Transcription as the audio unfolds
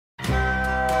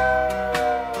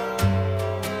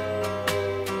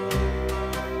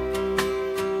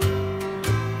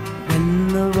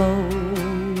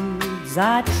roads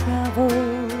I travel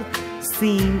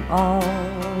seem all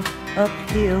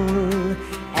uphill,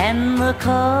 and the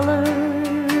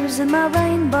colors in my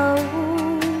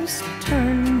rainbows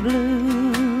turn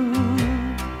blue.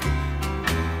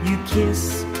 You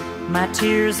kiss my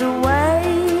tears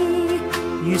away,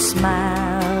 you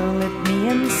smile at me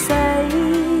and say,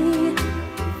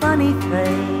 funny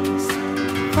face,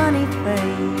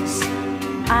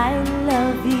 I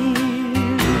love you.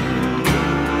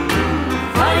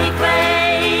 Funny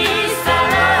face, I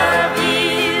love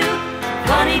you.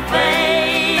 Funny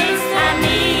face, I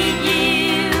need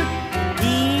you.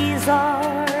 These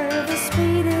are the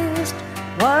sweetest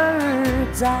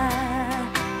words I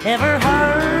ever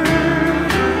heard.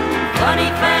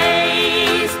 Funny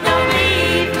face, don't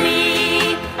leave me.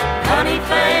 Funny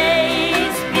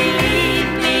face,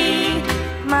 believe me.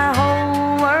 My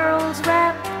whole world's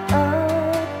wrapped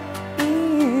up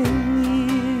in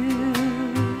you.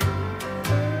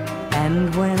 And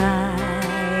when I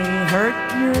hurt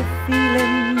your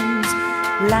feelings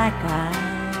like I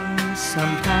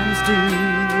sometimes do,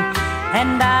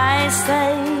 and I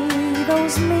say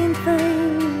those mean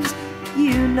things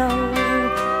you know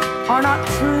are not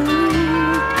true,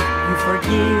 you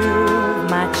forgive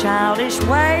my childish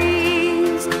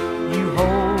ways. You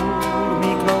hold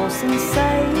me close and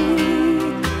say,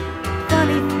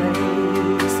 funny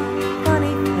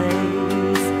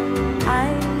face, I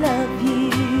love you.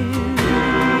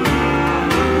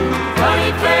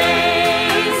 Funny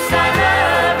face, I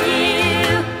love you.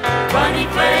 Funny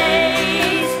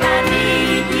face, I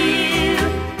need you.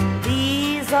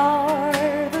 These are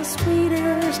the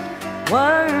sweetest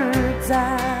words I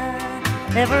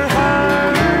ever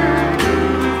heard.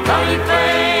 Funny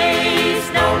face,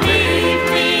 don't leave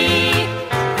me.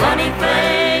 Funny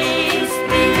face,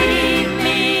 believe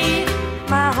me.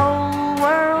 My whole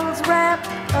world's wrapped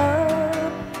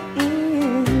up in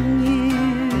you.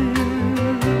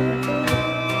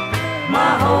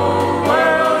 My whole